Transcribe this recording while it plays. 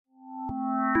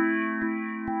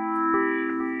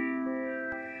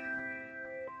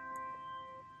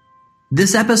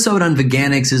This episode on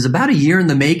Veganics is about a year in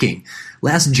the making.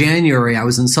 Last January, I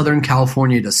was in Southern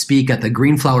California to speak at the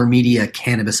Greenflower Media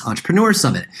Cannabis Entrepreneur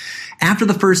Summit. After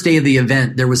the first day of the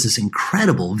event, there was this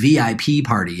incredible VIP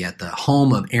party at the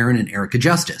home of Aaron and Erica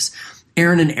Justice.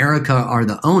 Aaron and Erica are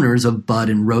the owners of Bud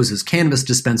and Rose's Cannabis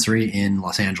Dispensary in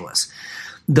Los Angeles.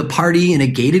 The party in a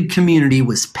gated community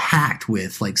was packed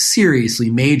with seriously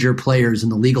major players in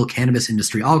the legal cannabis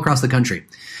industry all across the country.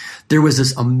 There was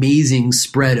this amazing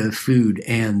spread of food,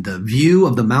 and the view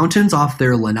of the mountains off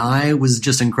their lanai was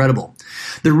just incredible.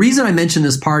 The reason I mention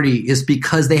this party is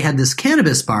because they had this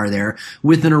cannabis bar there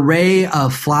with an array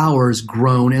of flowers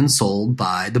grown and sold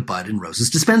by the Bud and Rose's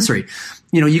Dispensary.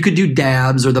 You could do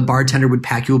dabs, or the bartender would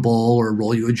pack you a bowl or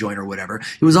roll you a joint or whatever.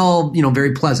 It was all,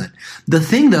 very pleasant. The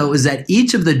thing, though, is that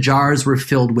each of the jars were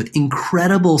filled with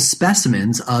incredible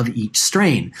specimens of each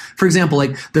strain. For example,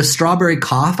 the strawberry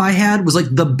cough I had was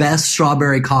the best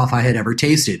strawberry cough I had ever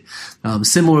tasted.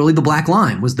 Similarly, the black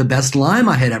lime was the best lime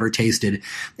I had ever tasted.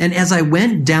 And as I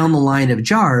went down the line of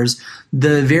jars,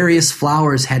 the various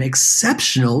flowers had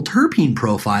exceptional terpene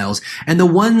profiles, and the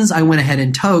ones I went ahead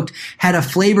and toked had a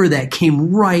flavor that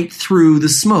came right through the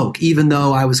smoke, even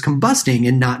though I was combusting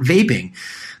and not vaping.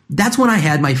 That's when I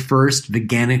had my first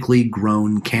veganically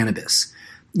grown cannabis.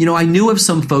 I knew of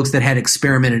some folks that had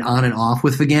experimented on and off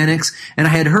with Veganics, and I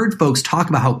had heard folks talk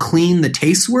about how clean the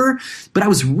tastes were, but I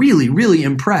was really, really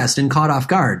impressed and caught off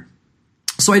guard.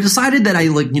 So I decided that I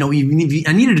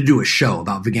needed to do a show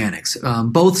about Veganics,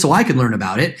 both so I could learn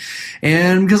about it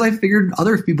and because I figured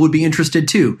other people would be interested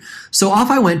too. So off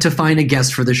I went to find a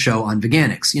guest for the show on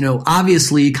Veganics.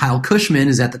 Obviously Kyle Cushman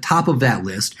is at the top of that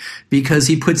list because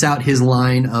he puts out his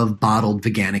line of bottled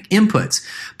veganic inputs.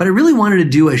 But I really wanted to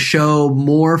do a show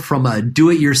more from a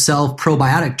do-it-yourself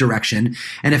probiotic direction.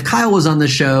 And if Kyle was on the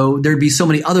show, there'd be so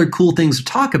many other cool things to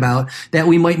talk about that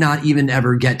we might not even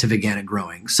ever get to veganic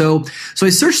growing. So I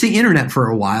searched the internet for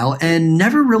a while and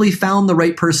never really found the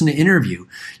right person to interview.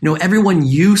 Everyone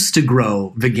used to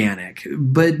grow veganic,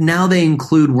 but now they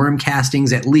include worm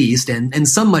castings at least, and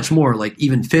some much more, like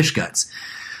even fish guts.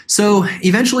 So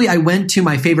eventually I went to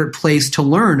my favorite place to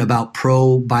learn about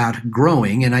probiotic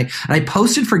growing, and I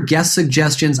posted for guest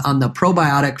suggestions on the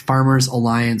Probiotic Farmers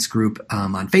Alliance group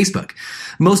on Facebook.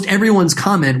 Most everyone's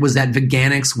comment was that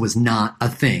Veganics was not a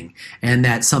thing, and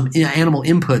that some animal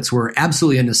inputs were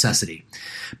absolutely a necessity.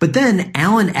 But then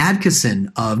Alan Adkisson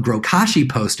of Grokashi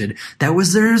posted that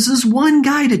there's this one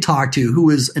guy to talk to who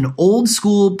is an old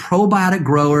school probiotic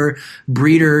grower,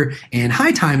 breeder, and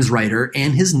High Times writer,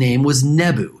 and his name was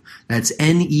Nebu. That's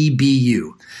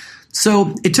Nebu.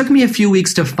 So it took me a few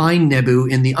weeks to find Nebu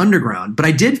in the underground, but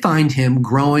I did find him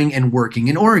growing and working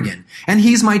in Oregon. And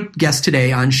he's my guest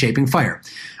today on Shaping Fire.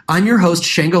 I'm your host,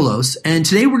 Shango Los, and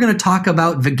today we're going to talk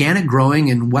about veganic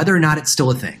growing and whether or not it's still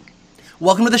a thing.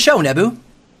 Welcome to the show, Nebu.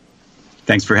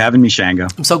 Thanks for having me, Shango.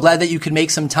 I'm so glad that you could make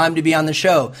some time to be on the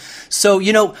show. So,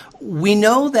 we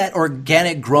know that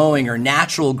organic growing or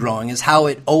natural growing is how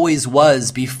it always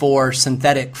was before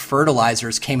synthetic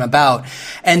fertilizers came about.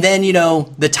 And then,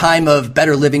 the time of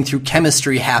better living through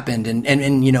chemistry happened and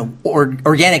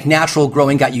organic natural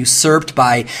growing got usurped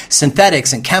by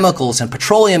synthetics and chemicals and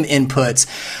petroleum inputs.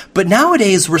 But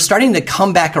nowadays, we're starting to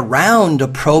come back around to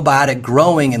probiotic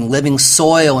growing and living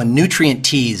soil and nutrient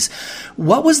teas.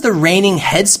 What was the reigning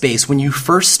headspace when you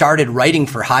first started writing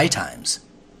for High Times?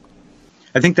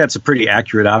 I think that's a pretty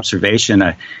accurate observation.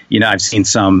 I've seen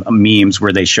some memes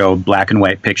where they show black and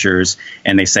white pictures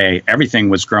and they say everything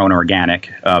was grown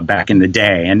organic back in the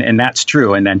day. And that's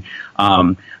true. And then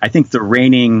I think the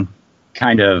reigning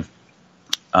kind of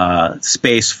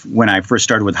space when I first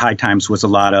started with High Times was a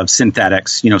lot of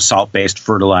synthetics, salt-based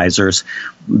fertilizers,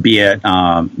 be it,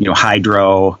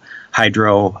 hydro.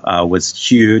 Hydro was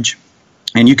huge.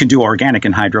 And you can do organic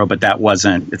in hydro, but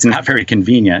it's not very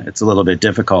convenient. It's a little bit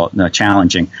difficult and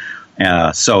challenging.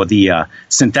 So the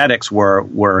synthetics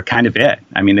were kind of it.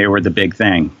 I mean, they were the big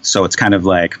thing. So it's kind of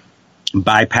like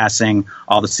bypassing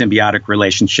all the symbiotic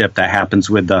relationship that happens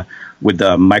with the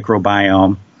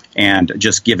microbiome and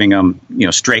just giving them,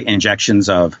 straight injections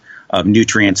of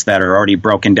nutrients that are already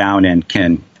broken down and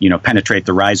can, penetrate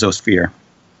the rhizosphere.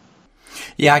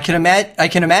 Yeah, I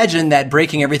can imagine that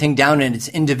breaking everything down in its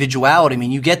individuality. I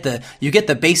mean, you get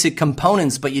the basic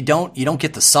components, but you don't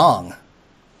get the song.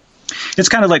 It's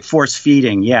kind of like force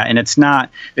feeding, yeah, and it's not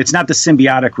the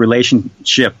symbiotic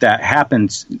relationship that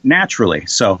happens naturally.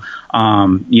 So,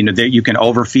 you can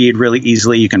overfeed really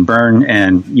easily. You can burn,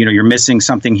 and you're missing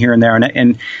something here and there,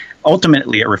 and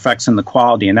ultimately it reflects in the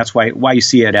quality, and that's why you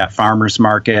see it at farmers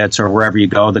markets or wherever you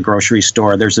go, the grocery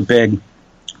store. There's a big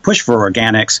push for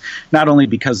organics, not only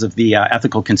because of the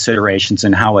ethical considerations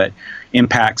and how it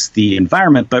impacts the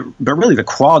environment, but really the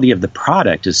quality of the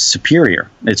product is superior.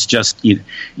 It's just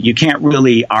you can't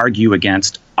really argue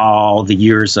against all the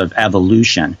years of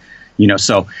evolution,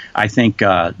 So I think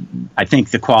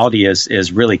the quality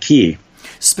is really key.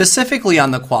 Specifically on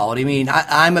the quality, I mean,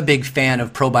 I'm a big fan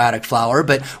of probiotic flour,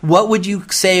 but what would you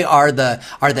say are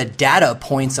the data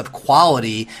points of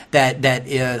quality that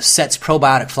sets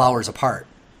probiotic flours apart?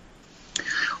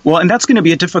 Well, and that's going to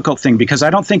be a difficult thing because I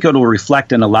don't think it'll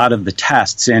reflect in a lot of the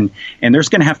tests, and there's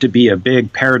going to have to be a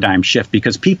big paradigm shift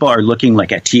because people are looking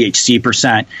like at THC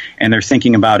percent and they're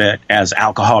thinking about it as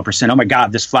alcohol percent. Oh my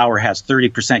God, this flour has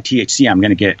 30% THC. I'm going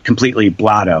to get completely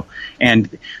blotto. And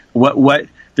what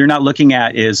they're not looking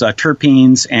at is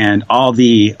terpenes and all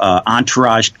the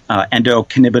entourage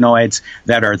endocannabinoids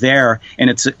that are there, and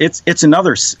it's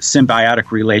another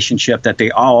symbiotic relationship that they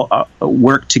all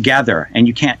work together. And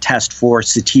you can't test for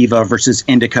sativa versus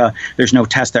indica. There's no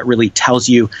test that really tells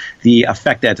you the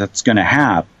effect that it's going to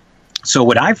have. So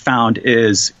what I've found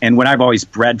is, and what I've always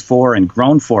bred for and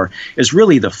grown for, is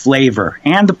really the flavor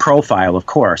and the profile, of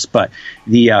course, but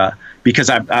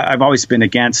because I've always been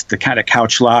against the kind of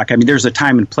couch lock. I mean, there's a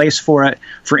time and place for it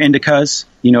for indicas.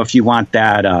 If you want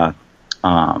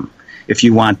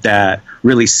that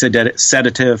really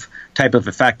sedative type of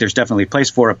effect, there's definitely a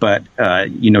place for it. But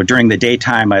during the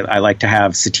daytime, I like to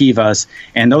have sativas,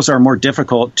 and those are more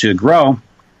difficult to grow.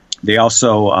 They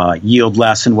also yield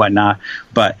less and whatnot.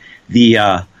 But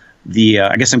I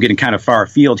guess I'm getting kind of far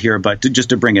afield here, but just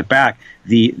to bring it back,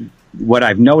 what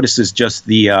I've noticed is just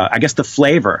the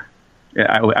flavor.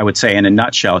 I would say in a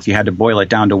nutshell, if you had to boil it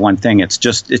down to one thing, it's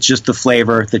just the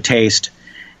flavor, the taste,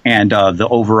 and the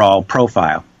overall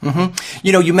profile. Mm-hmm.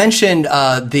 You mentioned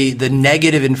the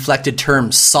negative inflected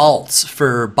term salts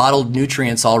for bottled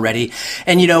nutrients already.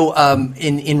 And,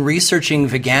 in researching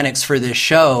veganics for this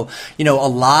show, a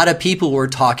lot of people were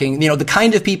talking, the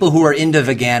kind of people who are into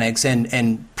veganics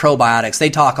and probiotics, they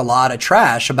talk a lot of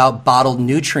trash about bottled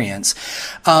nutrients.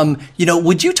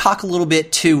 Would you talk a little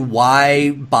bit to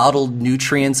why bottled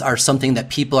nutrients are something that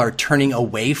people are turning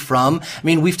away from? I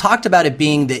mean, we've talked about it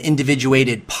being the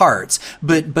individuated parts,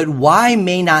 but why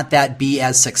may not that be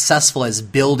as successful as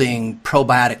building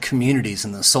probiotic communities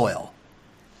in the soil?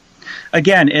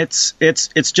 Again, it's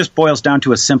just boils down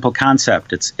to a simple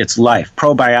concept. It's life.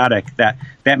 Probiotic,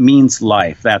 that means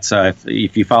life. That's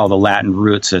if you follow the Latin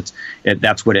roots,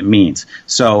 that's what it means.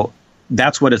 So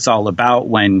that's what it's all about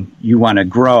when you want to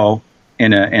grow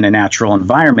in a natural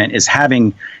environment, is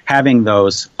having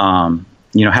those having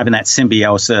that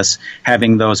symbiosis,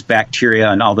 having those bacteria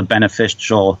and all the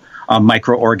beneficial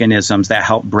microorganisms that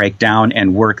help break down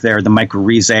and work there. The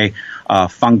mycorrhizae,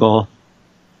 fungal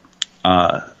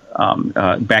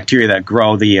bacteria that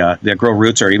grow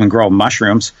roots or even grow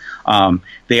mushrooms,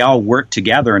 they all work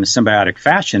together in a symbiotic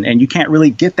fashion, and you can't really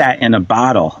get that in a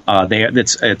bottle.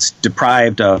 It's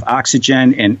deprived of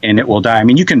oxygen, and it will die. I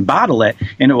mean, you can bottle it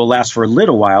and it will last for a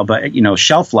little while, but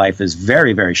shelf life is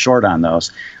very, very short on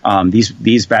those.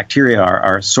 These bacteria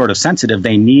are sort of sensitive.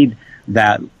 They need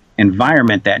that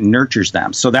environment that nurtures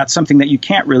them. So that's something that you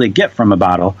can't really get from a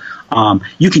bottle.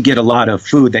 You can get a lot of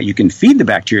food that you can feed the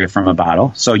bacteria from a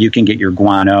bottle. So you can get your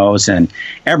guanos and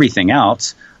everything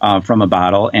else from a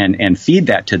bottle and feed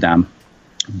that to them.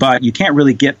 But you can't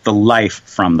really get the life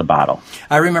from the bottle.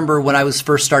 I remember when I was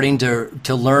first starting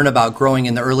to learn about growing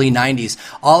in the early 90s,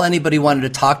 all anybody wanted to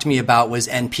talk to me about was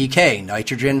NPK,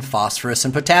 nitrogen, phosphorus,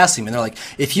 and potassium. And they're like,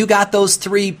 if you got those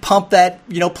three, pump that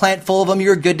plant full of them,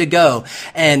 you're good to go.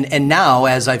 And now,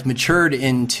 as I've matured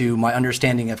into my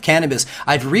understanding of cannabis,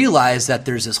 I've realized that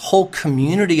there's this whole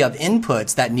community of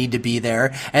inputs that need to be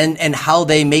there, and how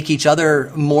they make each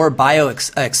other more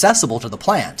bio-accessible to the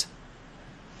plant.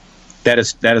 That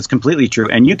is completely true,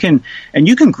 and you can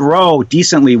grow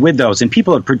decently with those. And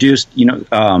people have produced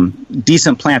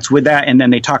decent plants with that. And then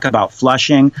they talk about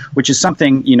flushing, which is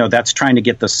something that's trying to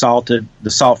get the salt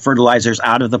fertilizers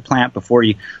out of the plant before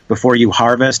you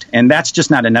harvest. And that's just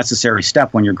not a necessary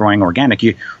step when you're growing organic.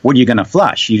 What are you going to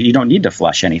flush? You don't need to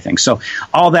flush anything. So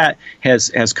all that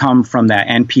has come from that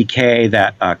NPK,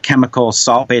 that chemical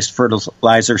salt-based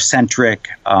fertilizer centric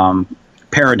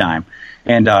paradigm.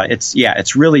 And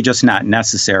it's really just not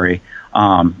necessary.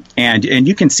 And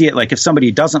you can see it, like if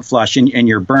somebody doesn't flush and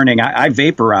you're burning, I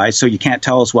vaporize, so you can't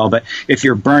tell as well. But if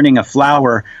you're burning a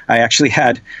flower, I actually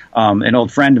had an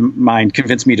old friend of mine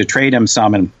convince me to trade him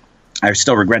some, and I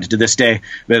still regret it to this day.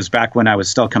 But it was back when I was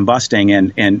still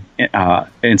combusting, and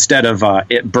instead of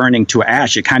it burning to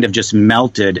ash, it kind of just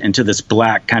melted into this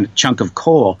black kind of chunk of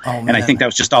coal. Oh, and I think that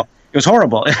was just all. It was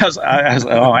horrible.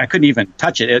 I couldn't even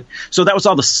touch it. So that was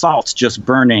all the salts just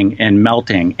burning and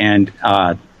melting. And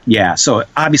yeah, so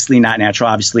obviously not natural,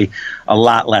 obviously a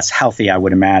lot less healthy, I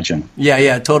would imagine.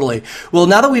 Yeah, totally. Well,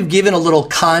 now that we've given a little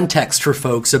context for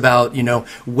folks about,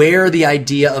 where the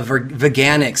idea of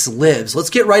veganics lives, let's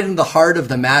get right into the heart of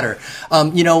the matter.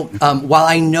 While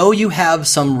I know you have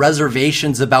some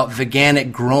reservations about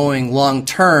veganic growing long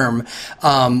term,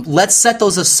 let's set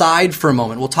those aside for a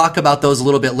moment. We'll talk about those a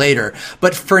little bit later.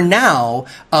 But for now,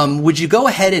 would you go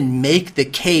ahead and make the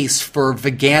case for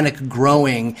veganic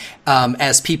growing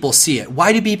as people see it?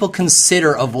 Why do people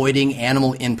consider avoiding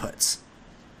animal inputs?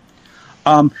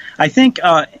 I think,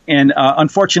 and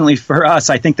unfortunately for us,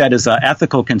 I think that is an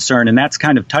ethical concern, and that's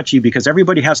kind of touchy because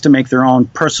everybody has to make their own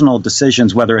personal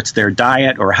decisions, whether it's their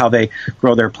diet or how they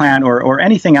grow their plant or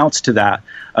anything else to that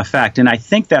effect. And I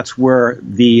think that's where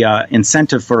the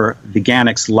incentive for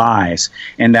veganics lies,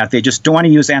 in that they just don't want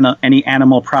to use any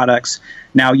animal products.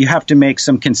 Now, you have to make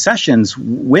some concessions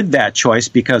with that choice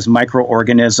because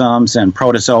microorganisms and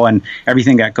protozoa and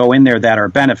everything that go in there that are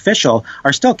beneficial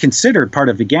are still considered part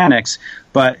of veganics.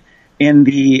 But in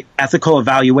the ethical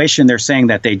evaluation, they're saying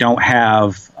that they don't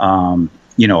have a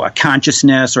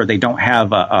consciousness or they don't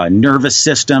have a nervous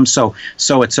system, so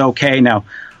it's okay. Now,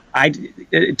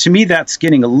 to me, that's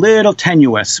getting a little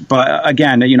tenuous. But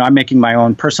again, I'm making my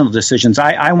own personal decisions.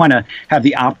 I want to have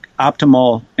the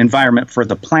optimal environment for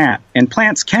the plant. And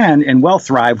plants can and will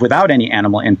thrive without any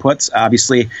animal inputs.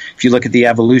 Obviously, if you look at the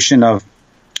evolution of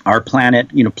our planet,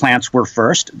 plants were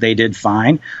first. They did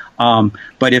fine.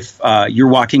 But if you're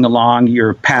walking along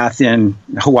your path in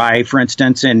Hawaii, for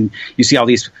instance, and you see all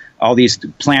these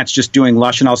plants just doing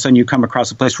lush, and all of a sudden you come across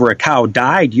a place where a cow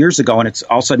died years ago, and it's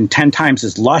all of a sudden 10 times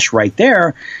as lush right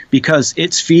there because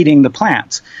it's feeding the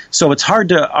plants. So it's hard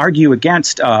to argue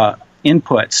against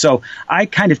input. So I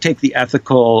kind of take the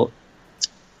ethical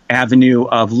avenue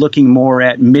of looking more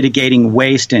at mitigating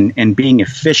waste and being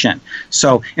efficient.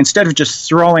 So instead of just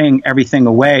throwing everything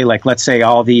away, like let's say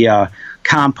all the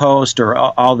compost or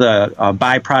all the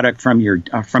byproduct from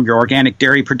your organic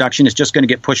dairy production is just going to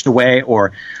get pushed away,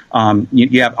 or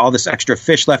you have all this extra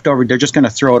fish left over, they're just going to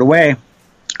throw it away.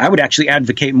 I would actually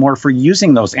advocate more for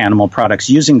using those animal products,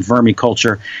 using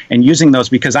vermiculture, and using those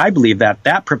because I believe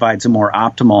that provides a more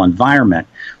optimal environment.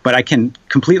 But I can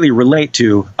completely relate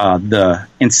to the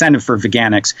incentive for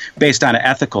veganics based on an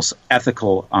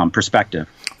ethical perspective.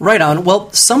 Right on.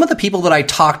 Well, some of the people that I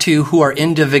talk to who are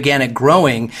into veganic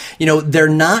growing, they're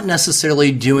not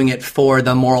necessarily doing it for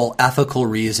the moral, ethical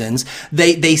reasons.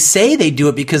 They say they do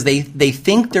it because they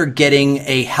think they're getting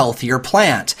a healthier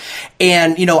plant.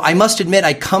 And, I must admit,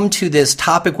 I come to this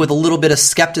topic with a little bit of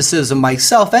skepticism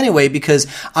myself anyway, because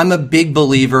I'm a big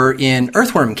believer in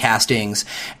earthworm castings.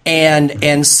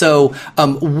 And so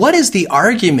what is the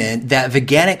argument that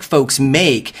veganic folks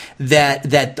make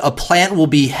that a plant will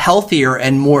be healthier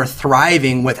and more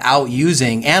thriving without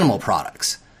using animal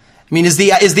products? I mean, is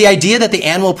the idea that the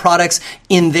animal products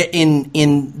in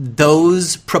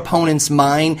those proponents'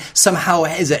 mind somehow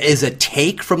is a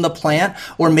take from the plant,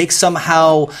 or make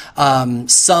somehow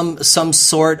some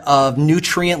sort of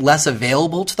nutrient less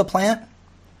available to the plant?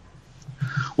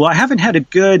 Well, I haven't had a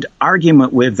good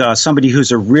argument with somebody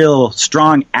who's a real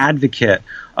strong advocate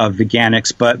of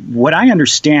veganics, but what I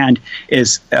understand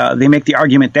is they make the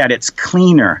argument that it's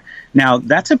cleaner. Now,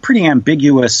 that's a pretty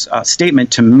ambiguous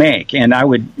statement to make, and I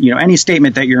would, any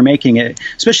statement that you're making,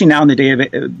 especially now in the day of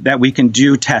it, that we can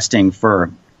do testing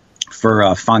for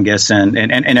fungus and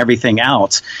everything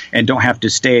else, and don't have to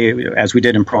stay, as we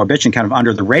did in Prohibition, kind of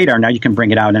under the radar. Now you can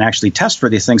bring it out and actually test for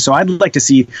these things. So I'd like to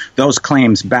see those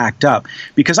claims backed up,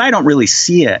 because I don't really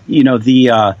see it.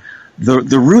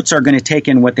 The roots are going to take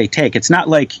in what they take. It's not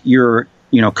like you're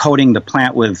coating the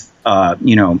plant with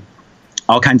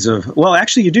all kinds of, well,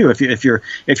 actually you do if you're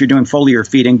doing foliar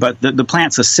feeding, but the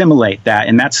plants assimilate that,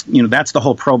 and that's the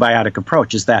whole probiotic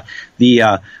approach, is that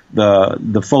the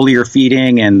foliar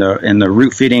feeding and the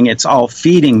root feeding, it's all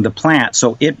feeding the plant,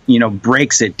 so it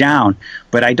breaks it down.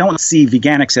 But I don't see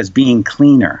veganics as being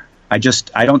cleaner. I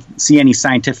don't see any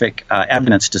scientific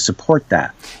evidence to support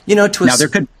that. Now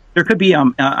there could be,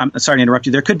 I'm sorry to interrupt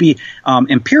you, there could be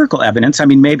empirical evidence. I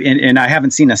mean, maybe, and I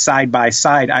haven't seen a side by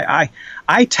side.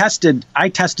 I tested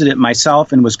it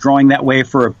myself and was growing that way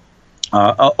for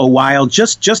a while,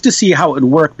 just to see how it would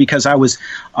work, because I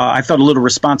felt a little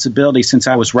responsibility since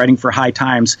I was writing for High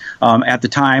Times at the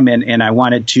time, and I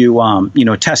wanted to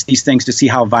test these things to see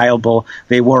how viable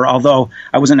they were, although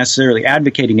I wasn't necessarily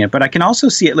advocating it. But I can also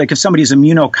see it, like if somebody's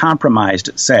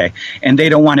immunocompromised, say, and they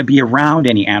don't want to be around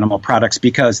any animal products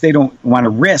because they don't want to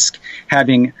risk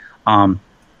having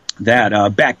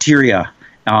that bacteria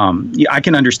I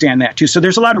can understand that too. So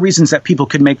there's a lot of reasons that people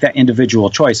could make that individual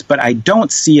choice, but I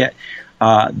don't see it,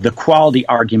 the quality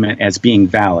argument as being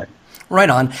valid. Right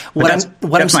on.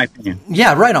 That's my opinion.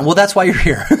 Yeah, right on. Well, that's why you're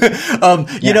here.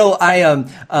 You know,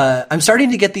 I'm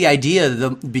starting to get the idea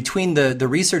between the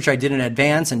research I did in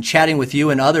advance and chatting with you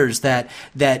and others that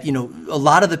you know, a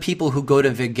lot of the people who go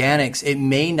to veganics, it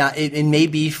may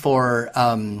be for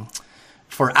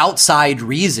outside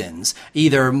reasons,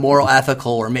 either moral,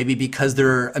 ethical, or maybe because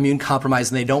they're immune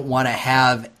compromised and they don't want to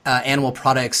have animal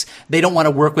products. They don't want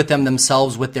to work with them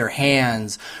themselves with their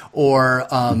hands, or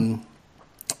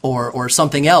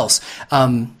something else.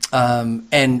 And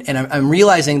I'm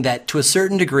realizing that to a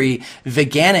certain degree,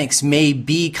 veganics may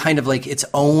be kind of like its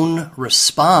own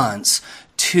response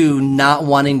to not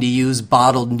wanting to use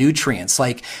bottled nutrients.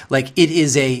 Like it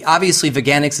is obviously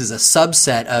veganics is a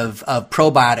subset of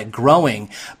probiotic growing,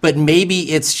 but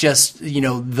maybe it's just, you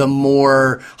know, the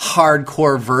more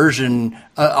hardcore version,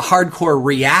 a hardcore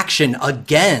reaction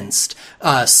against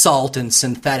salt and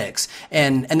synthetics.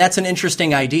 And that's an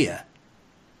interesting idea.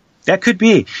 That could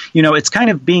be. You know, it's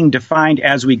kind of being defined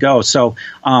as we go. So,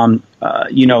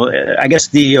 you know, I guess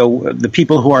the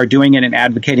people who are doing it and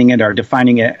advocating it are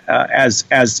defining it as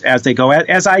they go.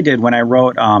 As I did when I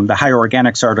wrote the Higher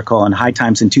Organics article in High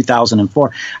Times in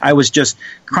 2004, I was just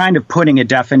kind of putting a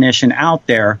definition out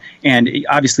there, and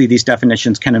obviously these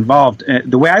definitions can evolve.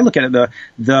 The way I look at it,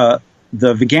 the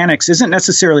veganics isn't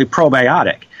necessarily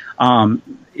probiotic.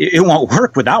 It won't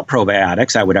work without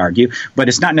probiotics, I would argue, but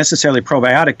it's not necessarily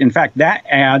probiotic. In fact, that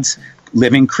adds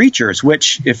living creatures,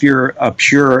 which if you're a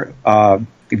pure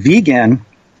vegan,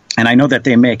 and I know that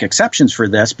they make exceptions for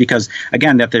this because,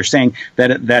 again, that they're saying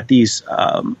that these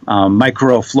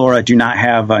microflora do not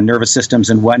have nervous systems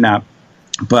and whatnot.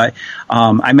 But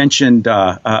I mentioned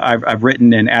I've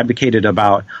written and advocated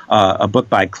about a book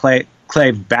by Clive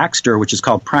Baxter, which is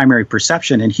called Primary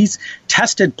Perception, and he's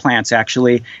tested plants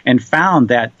actually and found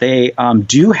that they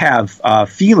do have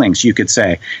feelings, you could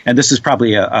say. And this is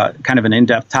probably a kind of an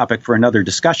in-depth topic for another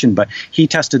discussion, but he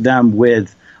tested them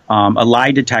with a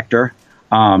lie detector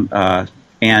and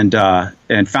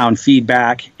found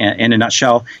feedback. In a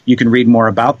nutshell, you can read more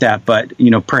about that. But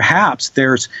you know, perhaps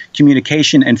there's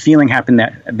communication and feeling happen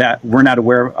that we're not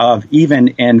aware of, even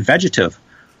in vegetative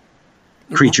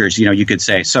creatures, you know, you could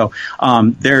say. So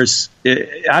there's,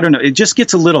 I don't know, it just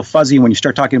gets a little fuzzy when you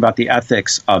start talking about the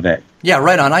ethics of it. Yeah,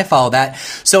 right on. I follow that.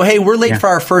 So, hey, we're late for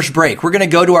our first break. We're going to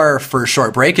go to our first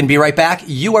short break and be right back.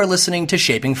 You are listening to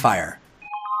Shaping Fire.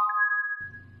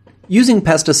 Using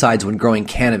pesticides when growing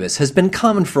cannabis has been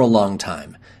common for a long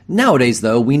time. Nowadays,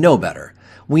 though, we know better.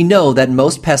 We know that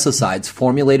most pesticides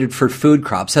formulated for food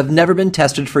crops have never been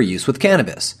tested for use with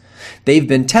cannabis. They've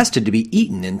been tested to be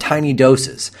eaten in tiny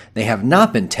doses. They have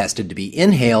not been tested to be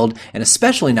inhaled and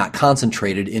especially not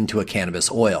concentrated into a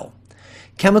cannabis oil.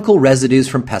 Chemical residues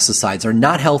from pesticides are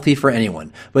not healthy for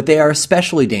anyone, but they are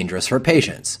especially dangerous for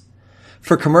patients.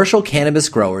 For commercial cannabis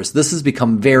growers, this has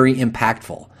become very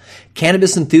impactful.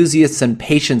 Cannabis enthusiasts and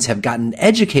patients have gotten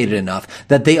educated enough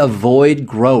that they avoid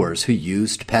growers who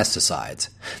used pesticides.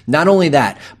 Not only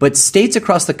that, but states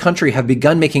across the country have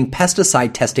begun making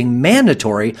pesticide testing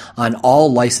mandatory on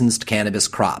all licensed cannabis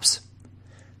crops.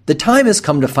 The time has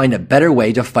come to find a better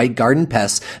way to fight garden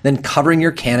pests than covering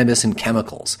your cannabis in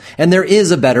chemicals. And there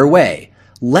is a better way.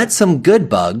 Let some good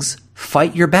bugs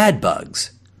fight your bad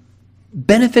bugs.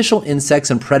 Beneficial insects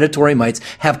and predatory mites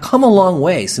have come a long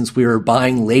way since we were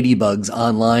buying ladybugs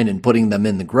online and putting them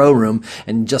in the grow room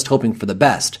and just hoping for the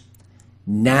best.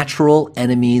 Natural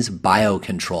Enemies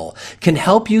Biocontrol can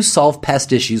help you solve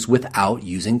pest issues without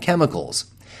using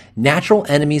chemicals. Natural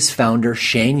Enemies founder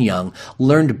Shane Young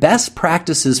learned best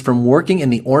practices from working in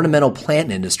the ornamental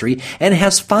plant industry and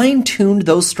has fine-tuned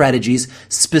those strategies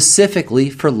specifically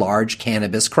for large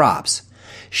cannabis crops.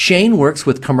 Shane works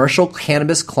with commercial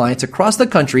cannabis clients across the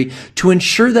country to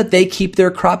ensure that they keep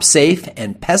their crops safe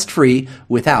and pest-free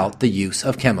without the use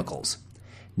of chemicals.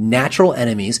 Natural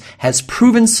Enemies has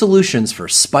proven solutions for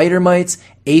spider mites,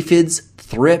 aphids,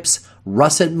 thrips,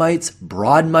 russet mites,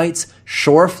 broad mites,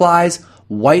 shore flies,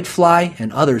 whitefly,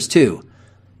 and others too.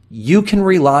 You can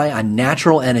rely on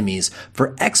Natural Enemies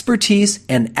for expertise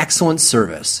and excellent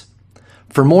service.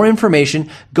 For more information,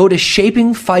 go to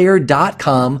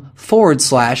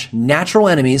shapingfire.com/natural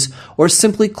enemies or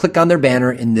simply click on their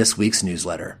banner in this week's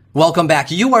newsletter. Welcome back.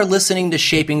 You are listening to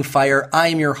Shaping Fire. I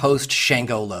am your host,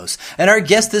 Shango Los. And our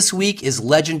guest this week is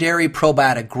legendary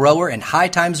probiotic grower and High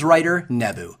Times writer,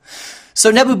 Nebu. So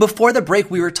Nebu, before the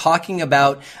break, we were talking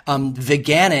about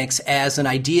veganics as an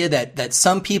idea that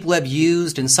some people have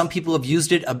used, and some people have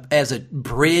used it as a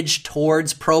bridge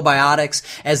towards probiotics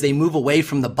as they move away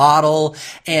from the bottle,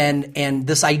 and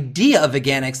this idea of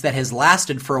veganics that has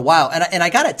lasted for a while. And I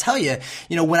got to tell you,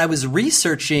 when I was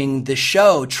researching the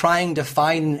show, trying to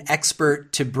find an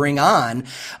expert to bring on,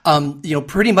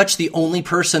 pretty much the only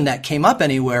person that came up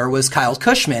anywhere was Kyle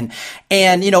Cushman.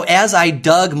 And as I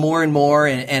dug more and more,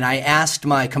 and I asked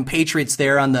my compatriots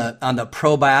there on the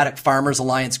Probiotic Farmers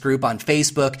Alliance group on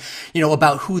Facebook,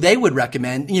 about who they would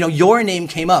recommend. Your name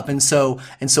came up, and so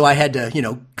I had to,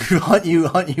 hunt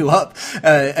you up.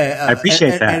 I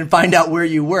appreciate that, and find out where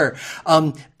you were.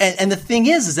 And the thing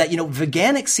is that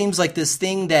veganic seems like this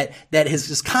thing that has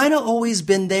just kind of always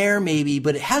been there, maybe,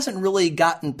 but it hasn't really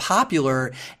gotten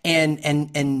popular, and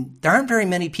there aren't very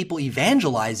many people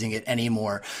evangelizing it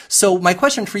anymore. So my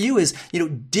question for you is,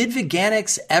 did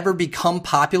veganics ever become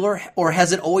popular, or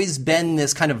has it always been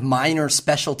this kind of minor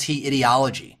specialty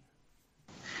ideology?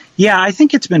 Yeah, I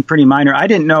think it's been pretty minor. I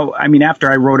didn't know. I mean,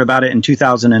 after I wrote about it in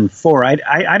 2004,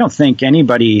 I don't think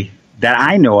anybody that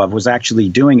I know of was actually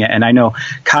doing it. And I know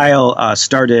Kyle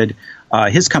started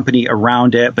his company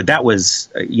around it, but that was,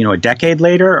 a decade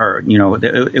later, or,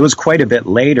 it was quite a bit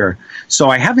later. So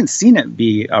I haven't seen it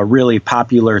be a really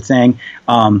popular thing.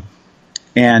 But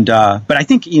I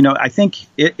think,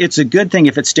 it's a good thing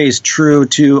if it stays true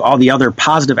to all the other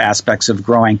positive aspects of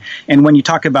growing. And when you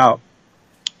talk about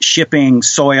shipping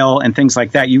soil and things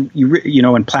like that, you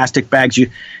in plastic bags,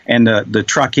 and the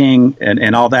trucking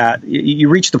and all that, you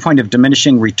reach the point of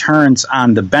diminishing returns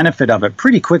on the benefit of it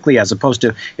pretty quickly, as opposed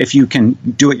to if you can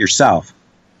do it yourself.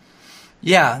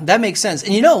 Yeah, that makes sense.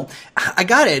 And I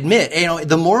got to admit,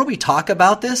 the more we talk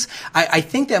about this, I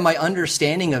think that my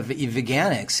understanding of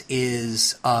veganics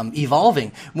is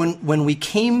evolving. When we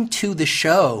came to the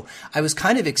show, I was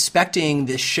kind of expecting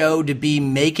this show to be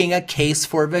making a case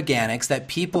for veganics that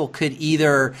people could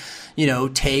either,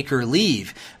 take or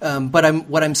leave. But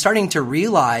what I'm starting to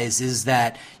realize is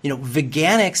that,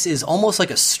 veganics is almost like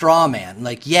a straw man.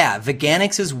 Like, yeah,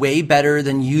 veganics is way better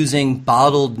than using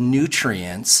bottled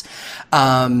nutrients.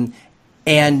 And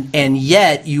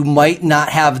yet you might not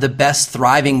have the best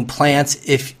thriving plants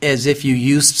as if you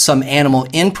used some animal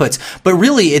inputs. But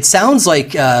really, it sounds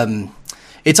like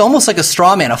it's almost like a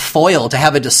straw man, a foil to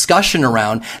have a discussion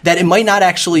around, that it might not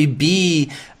actually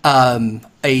be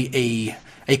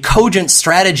a cogent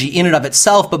strategy in and of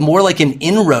itself, but more like an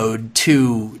inroad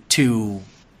to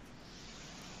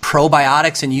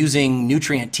probiotics and using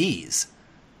nutrient teas.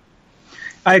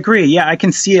 I agree. Yeah, I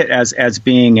can see it as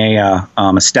being a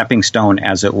stepping stone,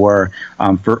 as it were,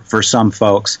 for some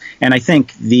folks. And I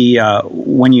think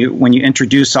when you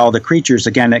introduce all the creatures,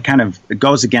 again, it kind of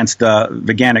goes against the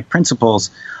veganic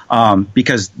principles,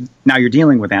 because now you're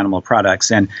dealing with animal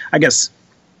products. And I guess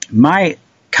my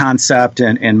concept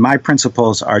and my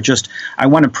principles are just, I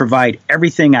want to provide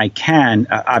everything I can,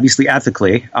 obviously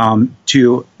ethically,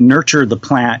 to nurture the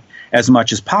plant as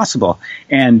much as possible.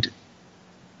 And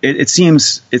it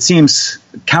seems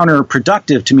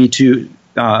counterproductive to me to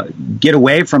get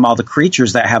away from all the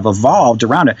creatures that have evolved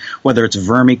around it, whether it's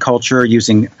vermiculture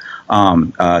using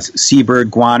seabird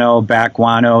guano, bat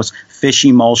guanos, fish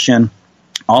emulsion,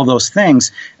 all those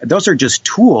things. Those are just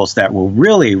tools that will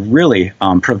really, really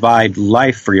provide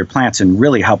life for your plants and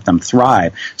really help them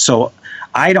thrive. So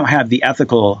I don't have the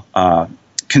ethical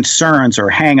concerns or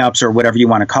hang-ups or whatever you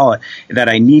want to call it that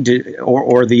I need to,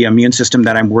 or the immune system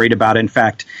that I'm worried about. In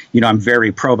fact, I'm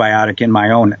very probiotic in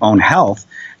my own health.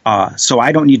 So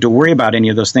I don't need to worry about any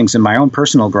of those things in my own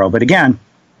personal grow. But again,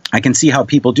 I can see how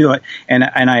people do it, and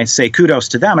I say kudos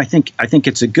to them. I think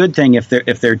it's a good thing if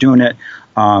they're doing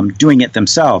it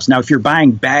themselves. Now, if you're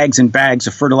buying bags and bags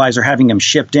of fertilizer, having them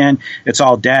shipped in, it's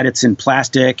all dead, it's in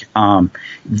plastic,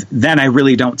 then I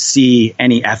really don't see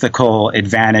any ethical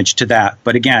advantage to that.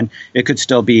 But again, it could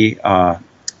still be an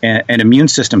immune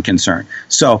system concern.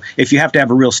 So if you have to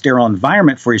have a real sterile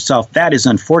environment for yourself, that is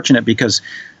unfortunate, because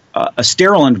a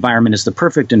sterile environment is the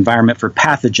perfect environment for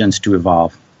pathogens to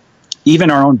evolve.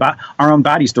 Even our own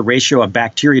bodies, the ratio of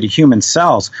bacteria to human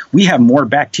cells, we have more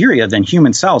bacteria than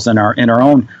human cells in our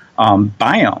own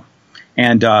biome,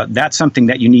 and that's something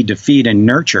that you need to feed and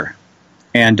nurture.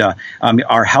 And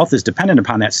our health is dependent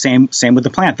upon that. Same with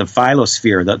the plant. The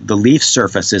phyllosphere, the leaf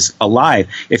surface is alive.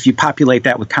 If you populate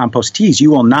that with compost teas, you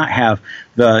will not have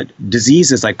the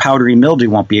diseases like powdery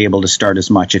mildew won't be able to start as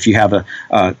much if you have a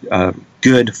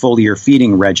good foliar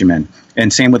feeding regimen.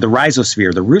 And same with the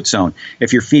rhizosphere, the root zone.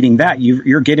 If you're feeding that,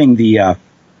 you're getting the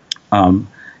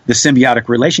the symbiotic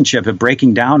relationship of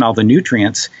breaking down all the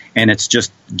nutrients, and it's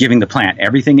just giving the plant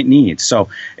everything it needs. So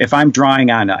if I'm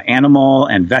drawing on animal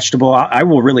and vegetable, I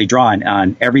will really draw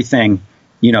on everything,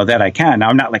 that I can. Now,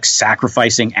 I'm not like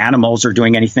sacrificing animals or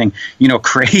doing anything,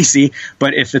 crazy,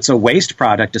 but if it's a waste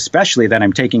product, especially that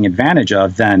I'm taking advantage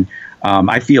of, then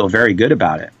I feel very good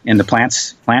about it. And the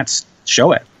plants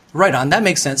show it. Right on. That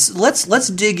makes sense. Let's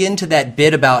dig into that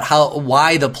bit about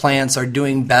why the plants are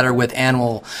doing better with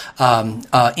animal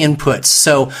inputs.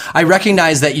 So I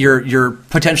recognize that you're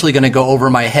potentially going to go over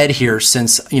my head here,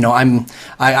 since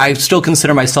I still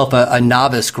consider myself a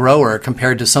novice grower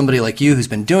compared to somebody like you who's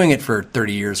been doing it for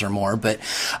 30 years or more. But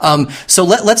so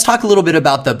let's talk a little bit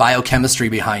about the biochemistry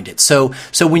behind it. So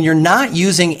when you're not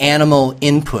using animal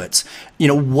inputs,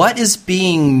 what is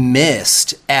being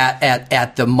missed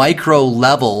at the micro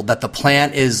level that the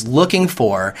plant is looking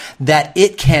for that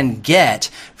it can get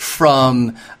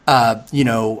from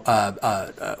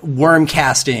worm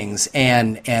castings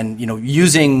and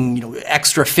using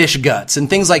extra fish guts and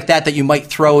things like that you might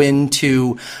throw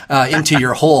into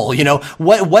your hole.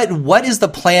 What is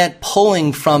the plant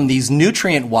pulling from these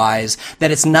nutrient wise that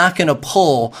it's not going to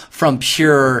pull from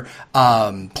pure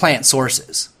plant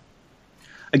sources?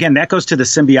 Again, that goes to the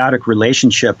symbiotic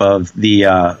relationship of the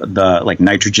like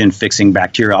nitrogen fixing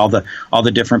bacteria, all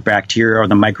the different bacteria, or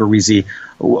the mycorrhizae.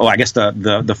 Well, I guess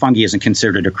the fungi isn't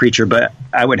considered a creature, but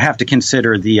I would have to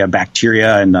consider the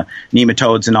bacteria and the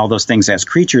nematodes and all those things as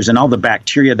creatures, and all the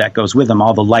bacteria that goes with them,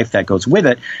 all the life that goes with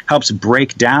it, helps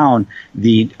break down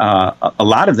a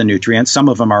lot of the nutrients. Some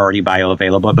of them are already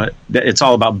bioavailable, but it's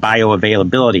all about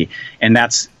bioavailability, and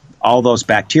that's all those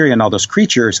bacteria and all those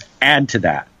creatures add to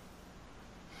that.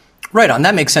 Right on.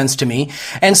 That makes sense to me.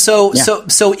 And so if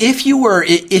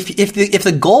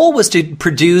the goal was to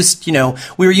produce, we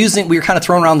were kind of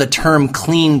throwing around the term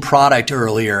clean product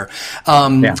earlier.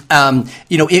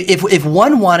 If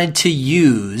one wanted to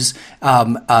use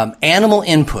animal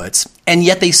inputs, and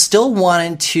yet they still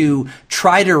wanted to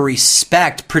try to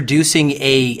respect producing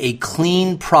a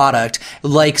clean product,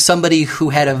 like somebody who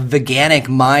had a veganic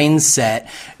mindset,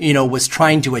 was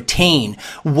trying to attain.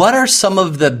 What are some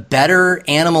of the better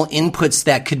animal inputs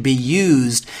that could be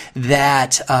used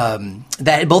that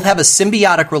both have a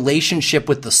symbiotic relationship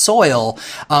with the soil,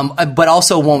 but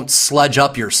also won't sludge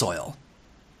up your soil?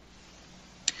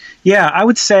 Yeah, I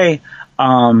would say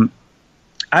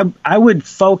I would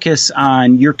focus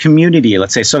on your community.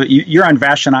 Let's say, so you're on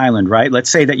Vashon Island, right? Let's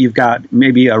say that you've got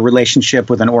maybe a relationship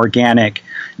with an organic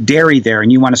dairy there,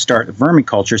 and you want to start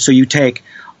vermiculture. So you take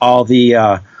all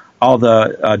the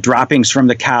droppings from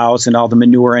the cows and all the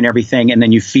manure and everything, and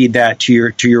then you feed that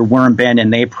to your worm bin,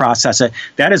 and they process it.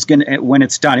 That is going to, when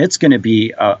it's done, it's going to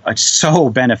be so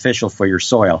beneficial for your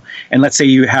soil. And let's say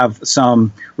you have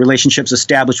some relationships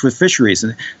established with fisheries,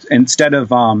 and instead of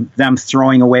them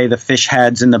throwing away the fish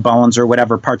heads and the bones or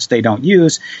whatever parts they don't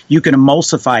use, you can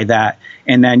emulsify that,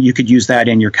 and then you could use that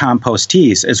in your compost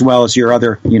teas as well as your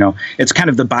other. It's kind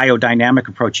of the biodynamic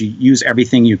approach. You use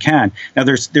everything you can. Now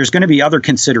there's going to be other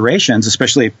considerations,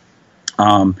 especially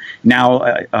now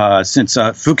since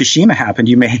Fukushima happened.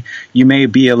 You may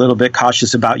be a little bit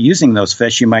cautious about using those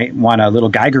fish. You might want a little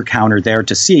Geiger counter there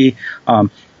to see.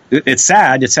 It's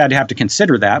sad. It's sad to have to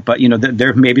consider that, but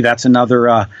there maybe that's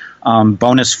another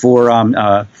bonus for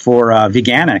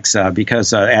veganics,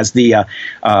 because as the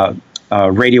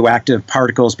radioactive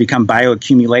particles become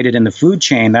bioaccumulated in the food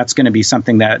chain, that's going to be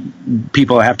something that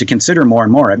people have to consider more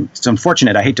and more. It's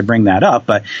unfortunate. I hate to bring that up,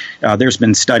 but there's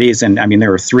been studies, and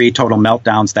there were 3 total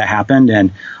meltdowns that happened,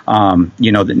 and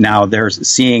now they're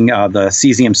seeing the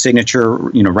cesium signature,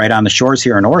 right on the shores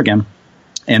here in Oregon.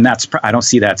 And I don't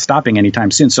see that stopping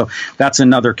anytime soon. So that's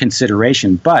another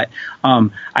consideration. But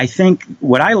I think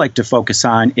what I like to focus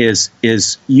on is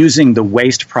using the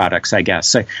waste products, I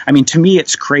guess. To me,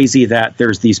 it's crazy that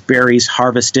there's these berries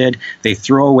harvested, they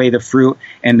throw away the fruit,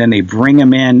 and then they bring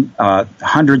them in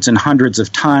hundreds and hundreds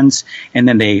of tons, and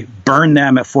then they burn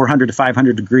them at 400 to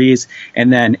 500 degrees,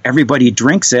 and then everybody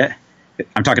drinks it.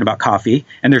 I'm talking about coffee,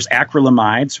 and there's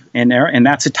acrylamides in there, and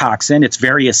that's a toxin. It's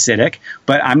very acidic,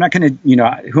 but I'm not going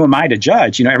to, who am I to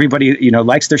judge? Everybody,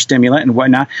 likes their stimulant and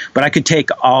whatnot, but I could take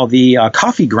all the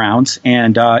coffee grounds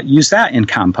and use that in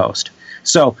compost.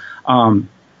 So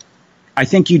I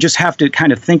think you just have to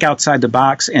kind of think outside the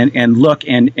box and look,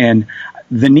 and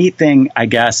the neat thing, I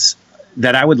guess,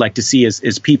 that I would like to see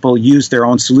is people use their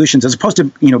own solutions, as opposed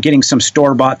to, getting some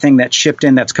store-bought thing that's shipped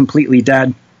in that's completely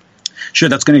dead. Sure,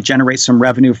 that's going to generate some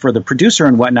revenue for the producer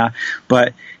and whatnot,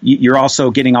 but you're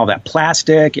also getting all that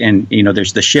plastic, and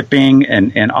there's the shipping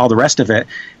and all the rest of it.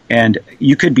 And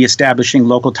you could be establishing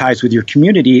local ties with your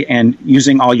community and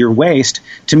using all your waste.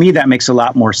 To me, that makes a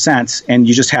lot more sense. And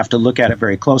you just have to look at it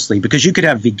very closely, because you could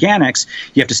have veganics.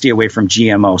 You have to stay away from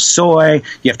GMO soy.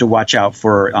 You have to watch out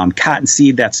for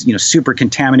cottonseed that's super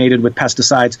contaminated with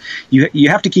pesticides. You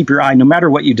have to keep your eye, no matter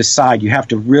what you decide, you have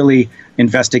to really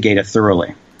investigate it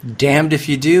thoroughly. Damned if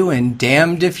you do and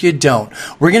damned if you don't.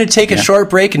 We're going to take a short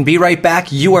break and be right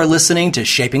back. You are listening to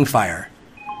Shaping Fire.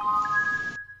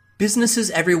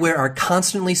 Businesses everywhere are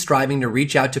constantly striving to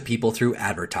reach out to people through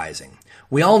advertising.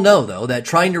 We all know, though, that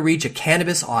trying to reach a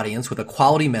cannabis audience with a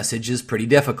quality message is pretty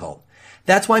difficult.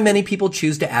 That's why many people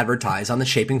choose to advertise on the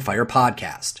Shaping Fire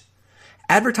podcast.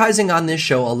 Advertising on this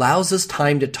show allows us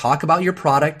time to talk about your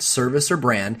product, service, or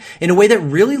brand in a way that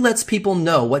really lets people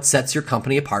know what sets your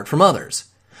company apart from others.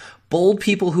 Bold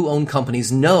people who own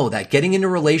companies know that getting into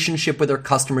a relationship with their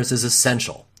customers is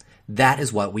essential. That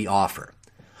is what we offer.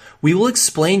 We will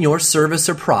explain your service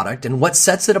or product and what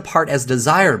sets it apart as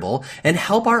desirable and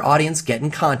help our audience get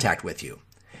in contact with you.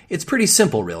 It's pretty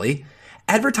simple, really.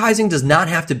 Advertising does not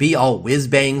have to be all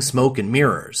whiz-bang, smoke, and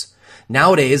mirrors.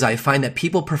 Nowadays, I find that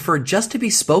people prefer just to be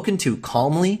spoken to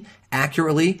calmly,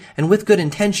 accurately, and with good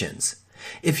intentions.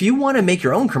 If you want to make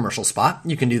your own commercial spot,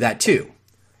 you can do that too.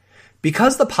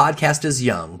 Because the podcast is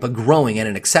young, but growing at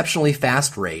an exceptionally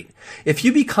fast rate, if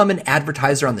you become an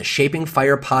advertiser on the Shaping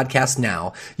Fire podcast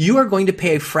now, you are going to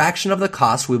pay a fraction of the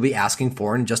cost we'll be asking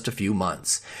for in just a few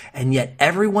months. And yet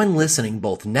everyone listening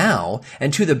both now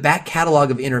and to the back catalog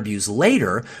of interviews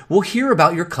later will hear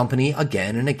about your company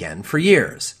again and again for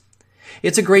years.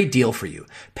 It's a great deal for you.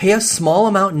 Pay a small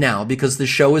amount now because the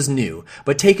show is new,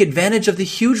 but take advantage of the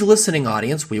huge listening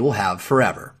audience we will have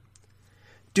forever.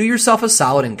 Do yourself a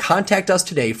solid and contact us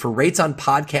today for rates on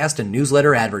podcast and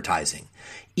newsletter advertising.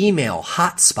 Email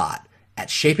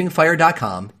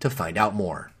hotspot@shapingfire.com to find out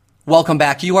more. Welcome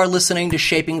back. You are listening to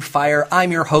Shaping Fire.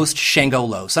 I'm your host, Shango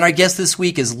Los, and our guest this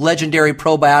week is legendary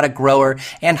probiotic grower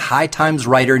and High Times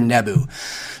writer Nebu.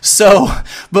 So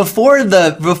before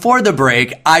the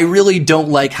break, I really don't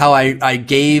like how I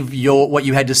gave what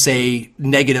you had to say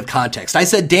negative context. I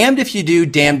said, damned if you do,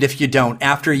 damned if you don't,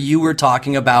 after you were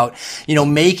talking about,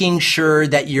 making sure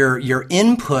that your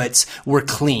inputs were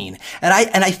clean. And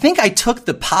I think I took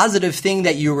the positive thing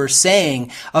that you were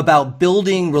saying about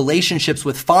building relationships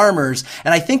with farmers,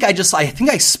 and I think I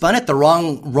spun it the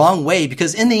wrong way,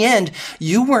 because in the end,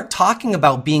 you weren't talking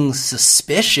about being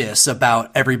suspicious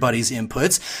about everybody's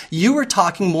inputs. You were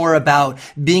talking more about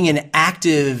being an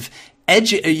active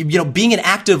being an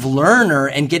active learner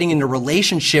and getting into a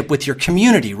relationship with your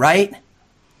community, right?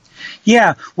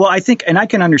 Yeah, well, I think, and I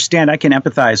can understand, I can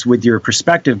empathize with your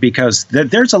perspective, because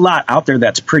there's a lot out there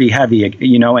that's pretty heavy, and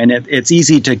it's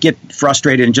easy to get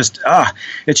frustrated and just,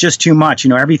 it's just too much.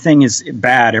 Everything is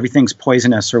bad, everything's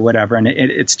poisonous or whatever. And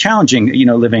it's challenging,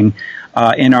 living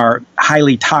in our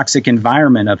highly toxic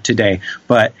environment of today.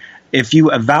 But if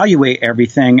you evaluate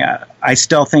everything, I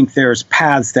still think there's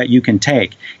paths that you can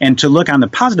take. And to look on the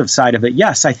positive side of it,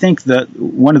 yes, I think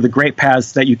one of the great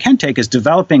paths that you can take is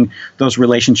developing those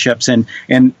relationships. And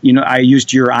I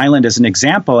used your island as an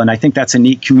example, and I think that's a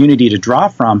neat community to draw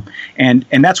from. And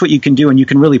that's what you can do. And you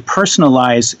can really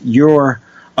personalize your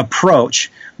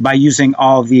approach by using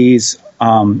all these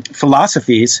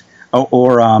philosophies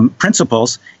or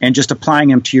principles, and just applying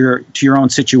them to your own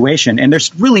situation. And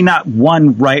there's really not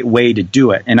one right way to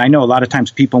do it. And I know a lot of times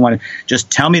people want to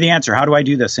just tell me the answer. How do I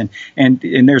do this? And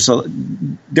there's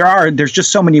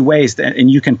just so many ways and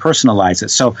you can personalize it.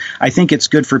 So I think it's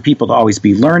good for people to always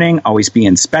be learning, always be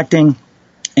inspecting.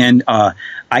 And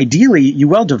ideally, you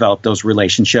will develop those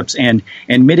relationships and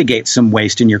mitigate some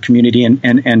waste in your community and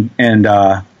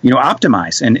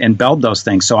optimize and build those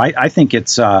things. So I think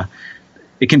it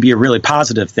can be a really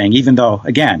positive thing, even though,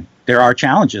 again, there are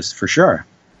challenges for sure.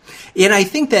 And I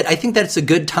think that it's a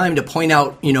good time to point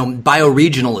out,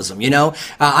 bioregionalism.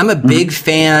 I'm a big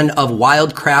fan of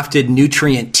wild-crafted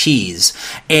nutrient teas,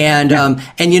 and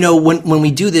when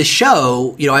we do this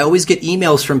show, I always get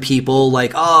emails from people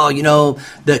like,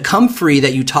 the comfrey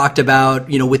that you talked about,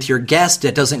 with your guest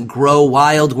that doesn't grow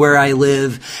wild where I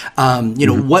live.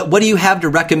 What do you have to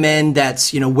recommend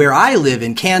that's where I live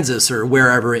in Kansas or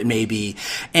wherever it may be?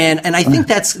 And I think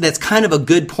that's kind of a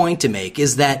good point to make,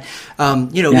 is that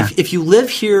if you live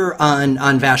here on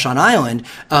Vashon Island,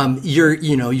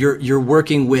 you're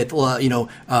working with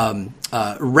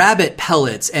rabbit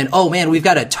pellets, and oh man, we've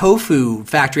got a tofu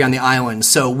factory on the island,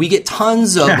 so we get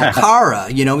tons of okara.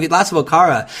 We get lots of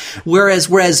okara. Whereas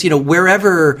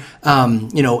wherever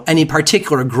any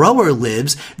particular grower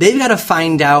lives, they've got to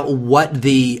find out what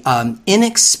the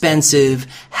inexpensive,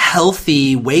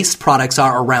 healthy waste products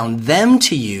are around them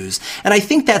to use. And I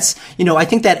think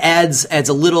that adds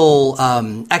a little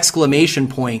exclamation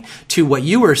point to what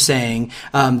you were saying,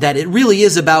 that it really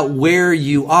is about where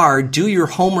you are. Do your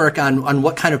homework on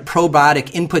what kind of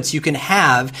probiotic inputs you can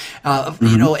have,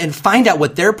 and find out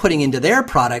what they're putting into their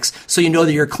products so you know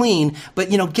that you're clean. But,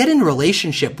 get in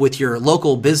relationship with your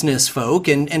local business folk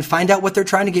and find out what they're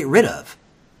trying to get rid of.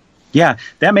 Yeah,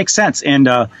 that makes sense. And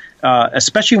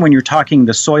especially when you're talking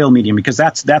the soil medium, because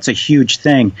that's a huge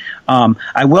thing. I'm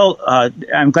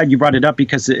glad you brought it up,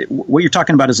 because what you're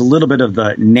talking about is a little bit of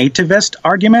the nativist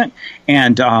argument.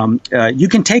 And you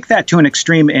can take that to an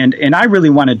extreme. And I really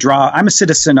want to I'm a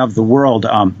citizen of the world.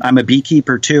 I'm a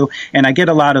beekeeper too. And I get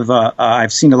a lot of,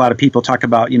 I've seen a lot of people talk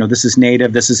about, this is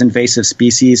native, this is invasive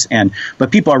species.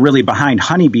 But people are really behind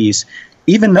honeybees,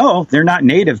 even though they're not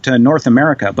native to North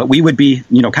America, but we would be,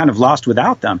 kind of lost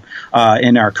without them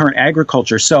in our current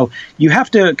agriculture. So you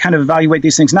have to kind of evaluate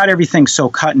these things. Not everything's so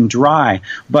cut and dry,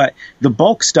 but the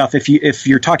bulk stuff, if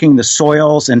you're talking the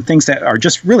soils and things that are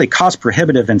just really cost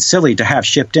prohibitive and silly to have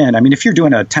shipped in. I mean, if you're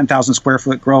doing a 10,000 square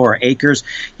foot grow or acres,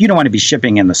 you don't want to be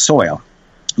shipping in the soil.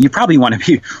 You probably want to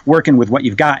be working with what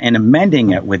you've got and amending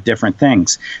it with different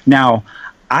things. Now,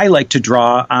 I like to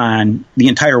draw on the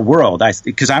entire world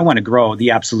because I want to grow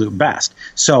the absolute best.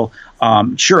 So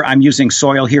sure, I'm using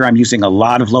soil here. I'm using a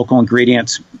lot of local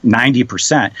ingredients,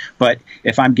 90%. But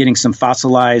if I'm getting some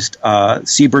fossilized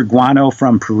seabird guano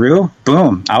from Peru,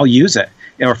 boom, I'll use it.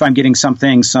 Or if I'm getting some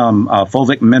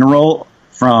fulvic mineral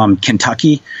from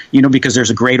Kentucky, because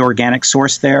there's a great organic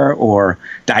source there, or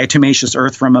diatomaceous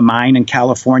earth from a mine in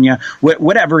California,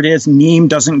 whatever it is. Neem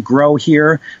doesn't grow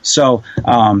here. So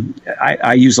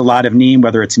I use a lot of neem,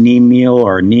 whether it's neem meal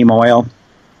or neem oil.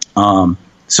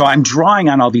 So I'm drawing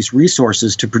on all these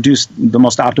resources to produce the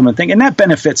most optimum thing, and that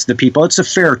benefits the people. It's a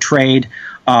fair trade,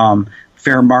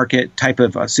 fair market type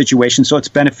of situation. So it's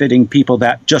benefiting people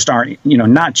that just aren't,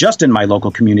 not just in my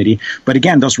local community, but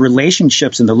again, those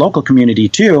relationships in the local community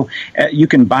too, you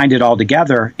can bind it all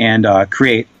together and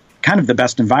create kind of the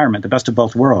best environment, the best of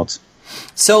both worlds.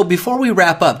 So before we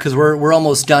wrap up, because we're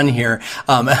almost done here,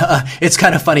 it's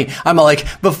kind of funny. I'm like,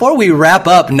 before we wrap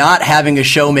up, not having a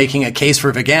show making a case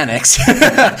for veganics.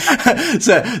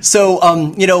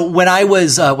 So when I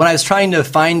was trying to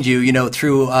find you,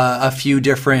 through a few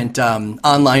different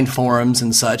online forums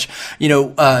and such,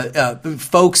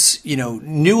 folks,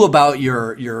 knew about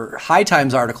your High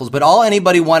Times articles, but all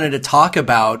anybody wanted to talk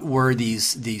about were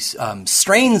these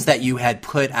strains that you had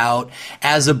put out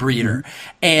as a breeder,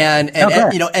 and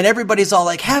everybody's all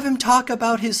like, have him talk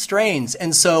about his strains.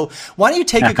 And so why don't you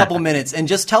take a couple minutes and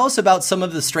just tell us about some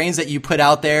of the strains that you put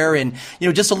out there, and,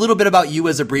 just a little bit about you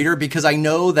as a breeder, because I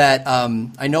know that,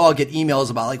 I'll get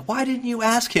emails about like, why didn't you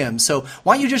ask him? So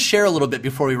why don't you just share a little bit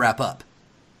before we wrap up?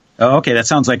 Oh, okay. That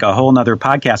sounds like a whole nother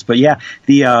podcast, but yeah,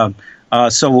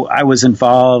 so I was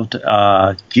involved,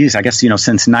 I guess,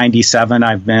 since 97,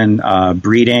 I've been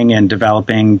breeding and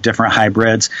developing different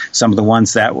hybrids. Some of the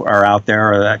ones that are out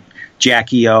there are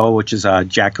Jackie O, which is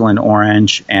Jacqueline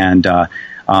Orange, and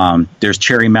there's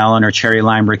Cherry Melon or Cherry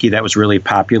Lime Ricky that was really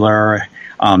popular.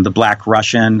 The Black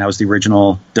Russian, I was the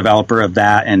original developer of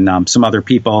that, and some other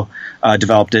people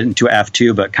developed it into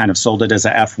F2, but kind of sold it as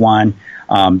a F1.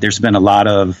 There's been a lot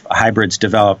of hybrids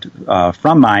developed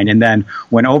from mine, and then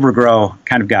when Overgrow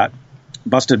kind of got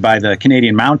busted by the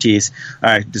Canadian Mounties,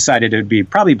 I decided it would be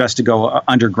probably best to go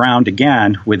underground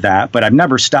again with that. But I've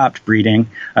never stopped breeding.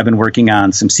 I've been working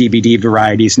on some CBD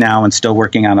varieties now, and still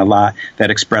working on a lot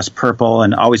that express purple,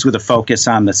 and always with a focus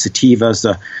on the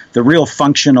sativas, the real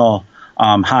functional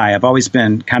high. I've always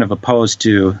been kind of opposed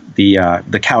to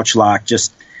the couch lock.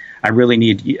 Just I really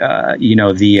need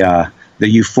the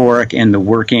euphoric and the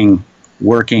working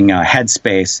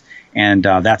headspace. And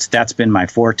that's been my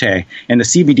forte. And the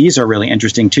CBDs are really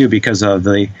interesting too, because of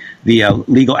the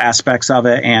legal aspects of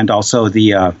it, and also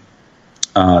the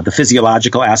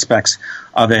physiological aspects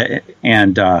of it.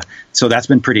 And so that's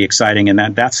been pretty exciting.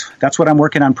 And that's what I'm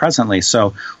working on presently.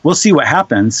 So we'll see what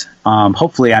happens.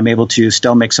 Hopefully I'm able to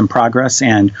still make some progress.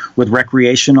 And with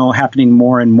recreational happening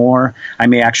more and more, I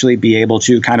may actually be able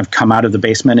to kind of come out of the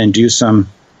basement and do some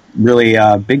really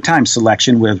big time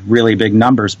selection with really big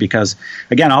numbers, because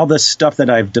again, all this stuff that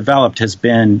I've developed has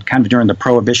been kind of during the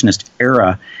prohibitionist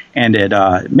era, and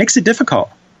it makes it difficult.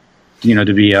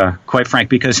 to be quite frank,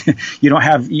 because you don't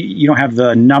have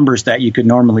the numbers that you could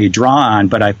normally draw on.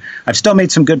 But I've still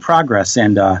made some good progress,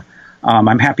 and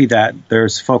I'm happy that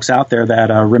there's folks out there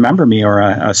that remember me or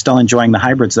are still enjoying the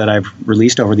hybrids that I've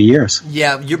released over the years.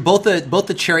 Yeah, you're both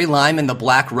the Cherry Lime and the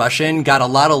Black Russian got a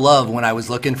lot of love when I was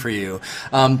looking for you.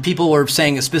 People were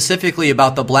saying specifically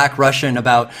about the Black Russian,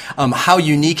 about how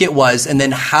unique it was, and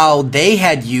then how they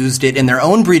had used it in their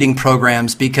own breeding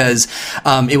programs, because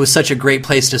it was such a great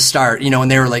place to start.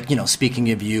 And they were like, speaking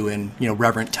of you in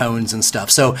reverent tones and stuff.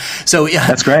 So yeah,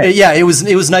 that's great. Yeah, it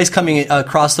was nice coming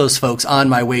across those folks on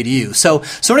my way to you. So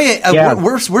anyway,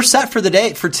 we're set for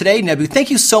today, Nebu. Thank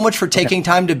you so much for taking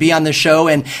time to be on the show.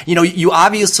 And, you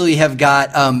obviously have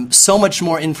got so much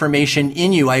more information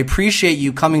in you. I appreciate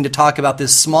you coming to talk about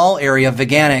this small area of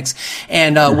veganics.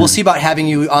 And we'll see about having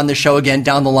you on the show again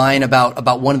down the line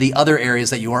about one of the other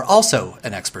areas that you are also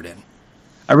an expert in.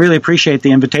 I really appreciate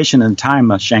the invitation and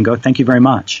time, Shango. Thank you very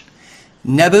much.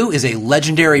 Nebu is a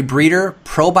legendary breeder,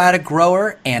 probiotic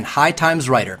grower, and High Times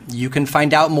writer. You can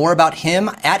find out more about him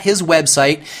at his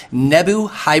website,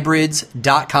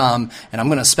 nebuhybrids.com, and I'm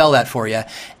going to spell that for you,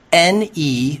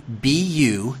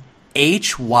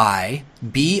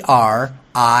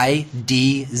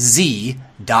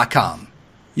 nebuhybridz.com.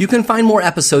 You can find more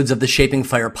episodes of the Shaping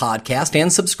Fire podcast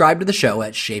and subscribe to the show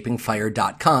at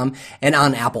shapingfire.com and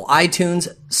on Apple iTunes,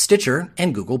 Stitcher,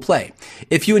 and Google Play.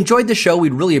 If you enjoyed the show,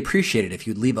 we'd really appreciate it if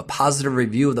you'd leave a positive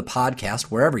review of the podcast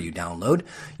wherever you download.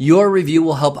 Your review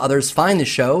will help others find the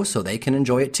show so they can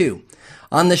enjoy it too.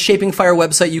 On the Shaping Fire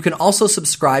website, you can also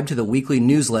subscribe to the weekly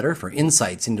newsletter for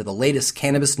insights into the latest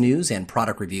cannabis news and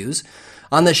product reviews.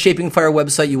 On the Shaping Fire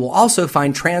website, you will also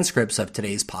find transcripts of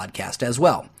today's podcast as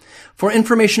well. For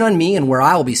information on me and where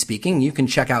I will be speaking, you can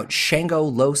check out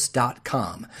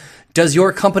shangolos.com. Does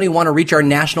your company want to reach our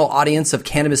national audience of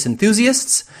cannabis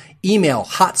enthusiasts? Email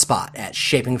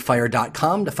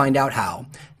hotspot@shapingfire.com to find out how.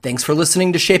 Thanks for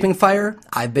listening to Shaping Fire.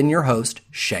 I've been your host,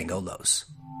 Shango Los.